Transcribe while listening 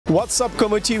What's up,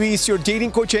 KamaTV? It's your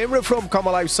dating coach Emre from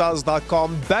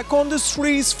KamaLifestyles.com, back on the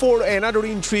streets for another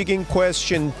intriguing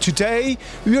question. Today,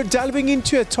 we are delving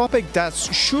into a topic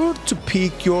that's sure to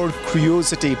pique your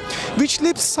curiosity. Which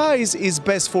lip size is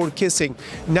best for kissing?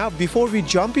 Now, before we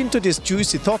jump into this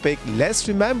juicy topic, let's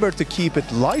remember to keep it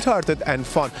lighthearted and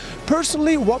fun.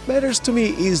 Personally, what matters to me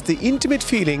is the intimate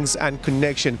feelings and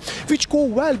connection, which go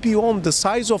well beyond the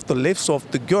size of the lips of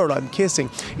the girl I'm kissing.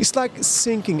 It's like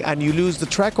sinking and you lose the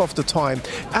track of the time,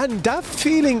 and that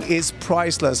feeling is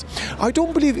priceless. I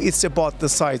don't believe it's about the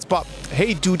size, but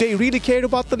hey, do they really care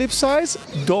about the lip size?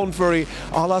 Don't worry,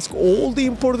 I'll ask all the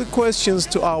important questions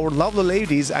to our lovely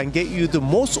ladies and get you the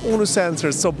most honest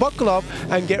answers. So buckle up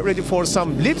and get ready for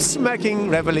some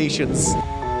lip-smacking revelations.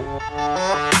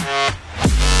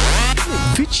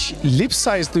 Which lip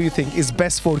size do you think is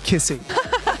best for kissing?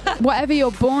 Whatever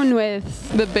you're born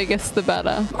with. The biggest, the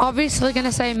better. Obviously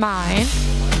gonna say mine.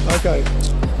 Okay.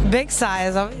 Big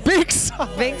size. Big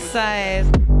size. Big size.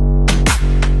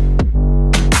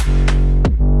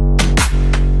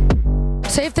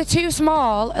 So if they're too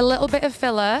small, a little bit of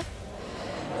filler,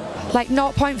 like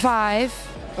 0.5,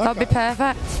 that'll be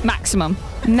perfect. Maximum.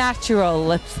 Natural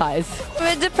lip size.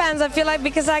 It depends. I feel like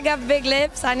because I got big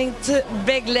lips, I need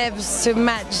big lips to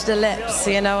match the lips.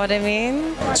 You know what I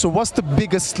mean? So what's the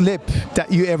biggest lip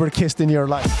that you ever kissed in your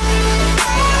life?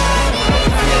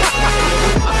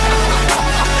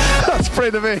 That's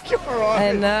pretty big.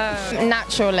 I know.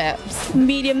 Natural lips.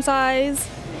 Medium size.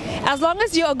 As long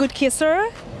as you're a good kisser,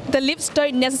 the lips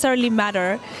don't necessarily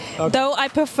matter. Okay. Though I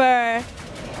prefer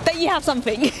that you have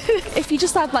something. If you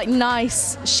just have like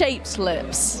nice shaped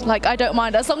lips, like I don't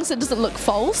mind, as long as it doesn't look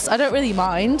false. I don't really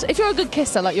mind. If you're a good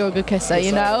kisser, like you're a good kisser,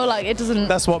 you know, like it doesn't.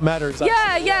 That's what matters.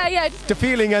 Yeah. The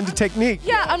feeling and the technique.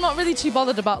 Yeah, I'm not really too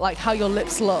bothered about like how your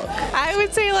lips look. I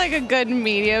would say like a good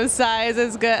medium size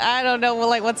is good. I don't know,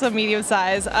 like what's a medium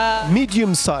size?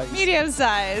 Medium size. Medium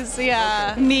size,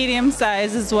 yeah. Okay. Medium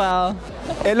size as well.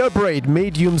 Elaborate.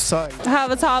 Medium size.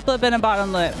 Have a top lip and a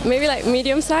bottom lip. Maybe like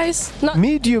medium size. Not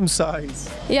Medium size.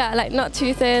 yeah, like not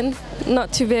too thin,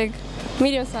 not too big.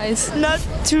 Medium size. Not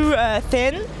too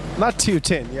thin. Not too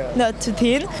thin, yeah. Not too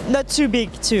thin. Not too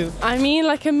big too. I mean,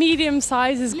 like a medium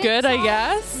size is good, I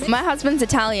guess. My husband's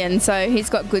Italian, so he's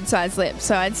got good sized lips,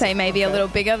 so I'd say maybe a little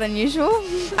bigger than usual.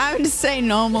 I would say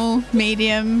normal,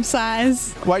 medium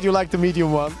size. Why do you like the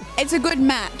medium one? It's a good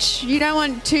match. You don't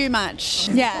want too much.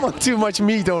 Yeah. Not too much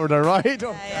meat over there, right?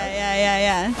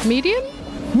 Yeah. Medium?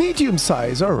 Medium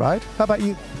size, all right. How about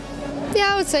you?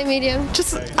 Yeah, I would say medium.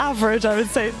 Just average, I would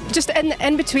say. Just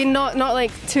in between, not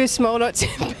like too small, not too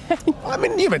big. I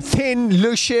mean, even thin,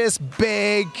 luscious,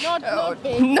 big. Not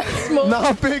big. Not small.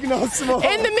 Not big, not small.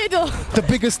 In the middle. The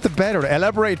biggest, the better.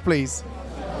 Elaborate, please.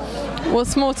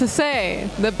 What's more to say?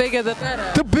 The bigger the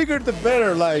better. The bigger, the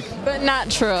better, like. But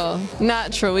natural.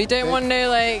 We don't want no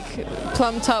like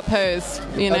plump top hose,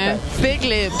 you know? Okay. Big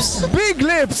lips. Big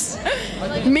lips.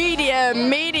 Medium.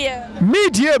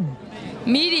 Medium.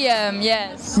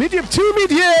 Yes. Medium, 2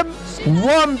 medium,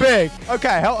 1 big.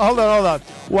 Okay, hold on.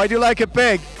 Why do you like it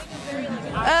big?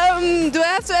 Do I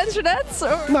have to answer that?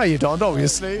 Or? No, you don't,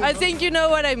 obviously. I think you know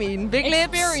what I mean. Big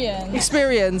lips.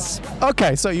 Experience.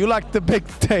 Okay, so you like the big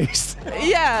taste.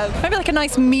 Yeah. Maybe like a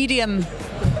nice medium.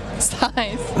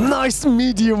 Size. Nice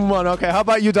medium one. Okay, how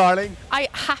about you, darling? I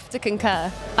have to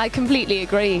concur. I completely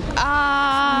agree.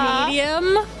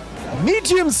 Medium.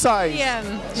 Medium size. Yeah.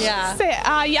 Yeah.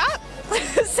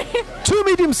 2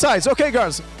 medium size. Okay,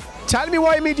 girls. Tell me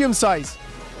why medium size.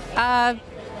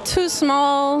 Too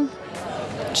small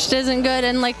just isn't good,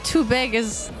 and like too big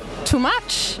is too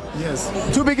much. Yes.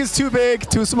 Too big is too big,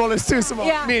 too small is too small.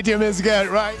 Yeah. Medium is good,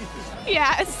 right?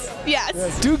 Yes.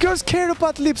 Do girls care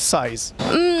about lip size?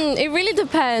 It really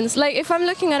depends. Like if I'm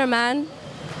looking at a man,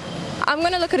 I'm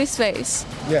gonna look at his face,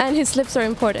 and his lips are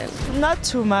important. Not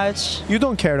too much. You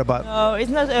don't care about. No, it's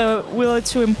not a really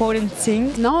too important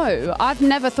thing. No, I've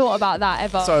never thought about that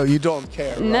ever. So you don't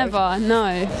care. Right? Never.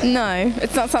 No. No,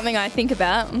 it's not something I think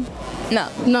about. No.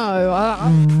 No.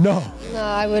 No. No,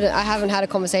 I haven't had a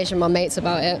conversation with my mates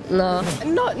about it. No.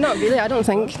 Not really. I don't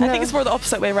think. I think it's more the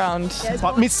opposite way around.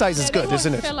 But mid size is good,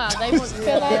 isn't it? Filler. They want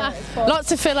filler.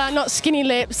 Lots of filler, not skinny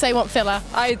lips. They want filler.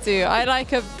 I do. I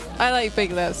like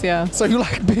big lips, yeah. So you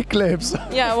like big lips?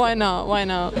 Yeah, why not?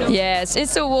 Yes,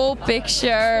 it's a whole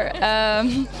picture.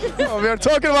 Oh, we are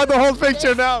talking about the whole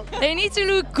picture now. They need to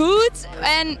look good,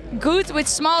 and good with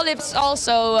small lips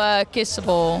also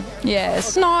kissable. Yes.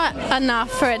 It's not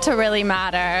enough for it to really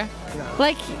matter.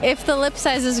 Like, if the lip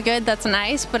size is good, that's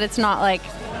nice, but it's not like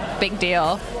big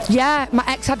deal. Yeah, my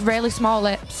ex had really small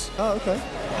lips. Oh, okay.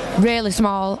 Really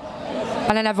small.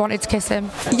 and I never wanted to kiss him.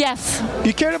 Yes.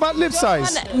 You care about lip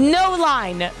size? No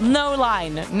line. Okay.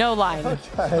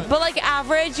 But like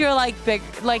average, you're like big,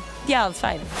 like yeah, that's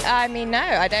fine. I mean, no,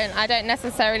 I don't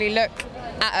necessarily look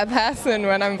at a person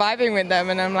when I'm vibing with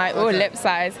them and I'm like, oh, lip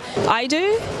size. I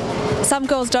do. Some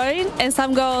girls don't, and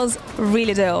some girls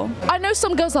really do. I know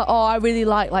some girls are, oh, I really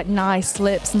like nice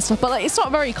lips and stuff, but like it's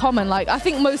not very common. Like I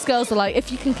think most girls are like,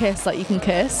 if you can kiss, like you can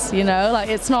kiss, you know? Like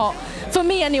it's not, for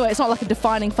me anyway, it's not like a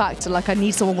defining factor. Like I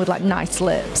need someone with like nice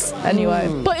lips anyway.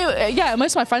 But yeah,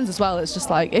 most of my friends as well, it's just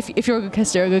like, if you're a good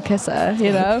kisser, you're a good kisser,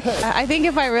 you know? I think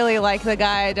if I really like the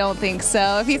guy, I don't think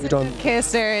so. If he's a good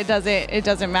kisser, it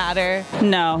doesn't matter.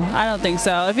 No, I don't think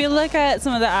so. If you look at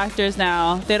some of the actors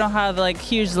now, they don't have like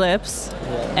huge lips.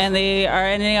 And they are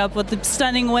ending up with the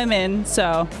stunning women,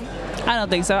 so I don't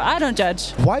think so. I don't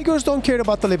judge. Why girls don't care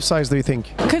about the lip size, do you think?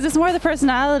 Because it's more the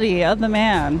personality of the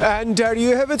man. And there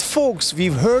you have it, folks.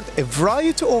 We've heard a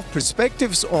variety of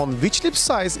perspectives on which lip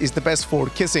size is the best for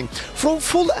kissing, from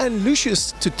full and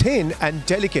luscious to thin and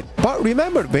delicate. But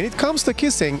remember, when it comes to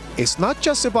kissing, it's not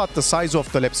just about the size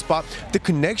of the lips, but the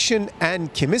connection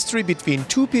and chemistry between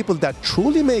two people that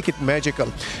truly make it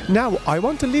magical. Now, I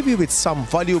want to leave you with some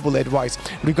valuable advice.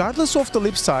 Regardless of the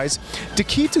lip size, the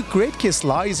key to great kiss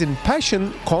lies in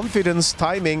passion, confidence,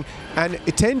 timing, and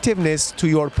attentiveness to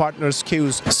your partner's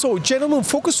cues. So, gentlemen,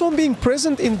 focus on being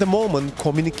present in the moment,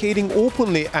 communicating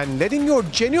openly, and letting your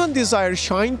genuine desire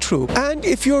shine through. And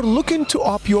if you're looking to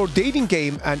up your dating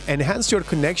game and enhance your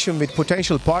connection with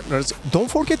potential partners,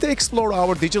 don't forget to explore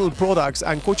our digital products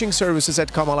and coaching services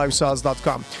at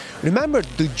KamaLifestyles.com. Remember,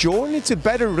 the journey to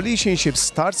better relationships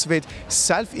starts with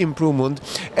self-improvement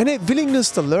and a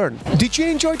willingness to learn. Did you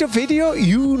enjoy the video?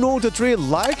 You know the drill.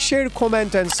 Like, share,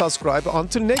 comment, and subscribe.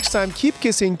 Until next time, keep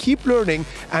kissing, keep learning,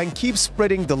 and keep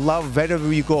spreading the love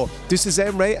wherever you go. This is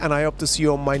Emre, and I hope to see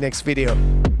you on my next video.